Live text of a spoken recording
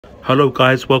Hello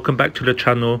guys, welcome back to the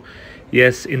channel.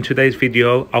 Yes, in today's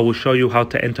video I will show you how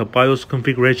to enter BIOS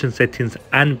configuration settings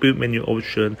and boot menu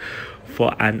option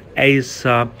for an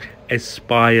Acer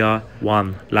Aspire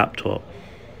 1 laptop.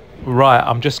 Right,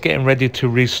 I'm just getting ready to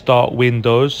restart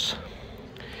Windows.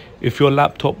 If your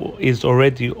laptop is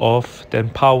already off,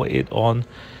 then power it on,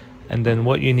 and then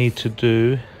what you need to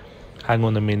do, hang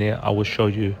on a minute, I will show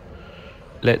you.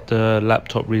 Let the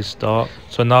laptop restart.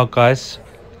 So now guys,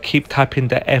 keep tapping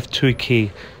the F2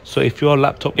 key. So if your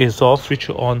laptop is off, switch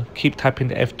it on, keep tapping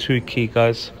the F2 key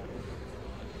guys.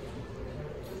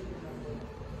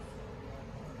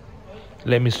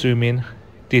 Let me zoom in,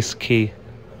 this key.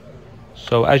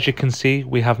 So as you can see,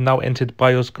 we have now entered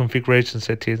BIOS configuration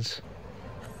settings.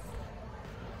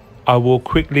 I will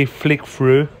quickly flick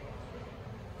through.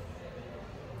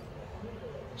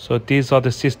 So these are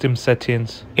the system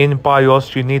settings. In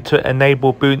BIOS, you need to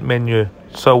enable boot menu.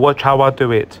 So watch how I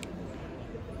do it.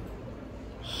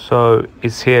 So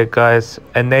it's here guys,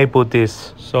 enable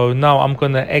this. So now I'm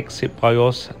gonna exit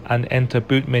BIOS and enter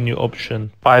boot menu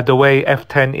option. By the way,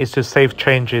 F10 is to save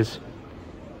changes.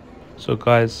 So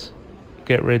guys,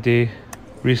 get ready,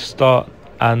 restart,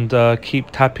 and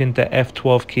keep tapping the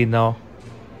F12 key now.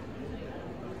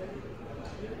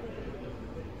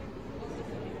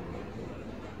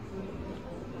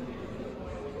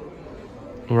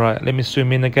 Right, let me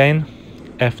zoom in again.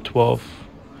 F12.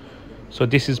 So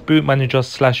this is boot manager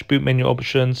 / boot menu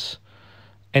options.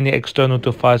 Any external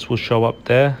device will show up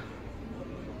there.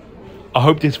 I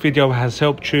hope this video has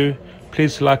helped you.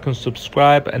 Please like and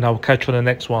subscribe, and I'll catch you on the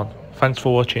next one. Thanks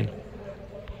for watching.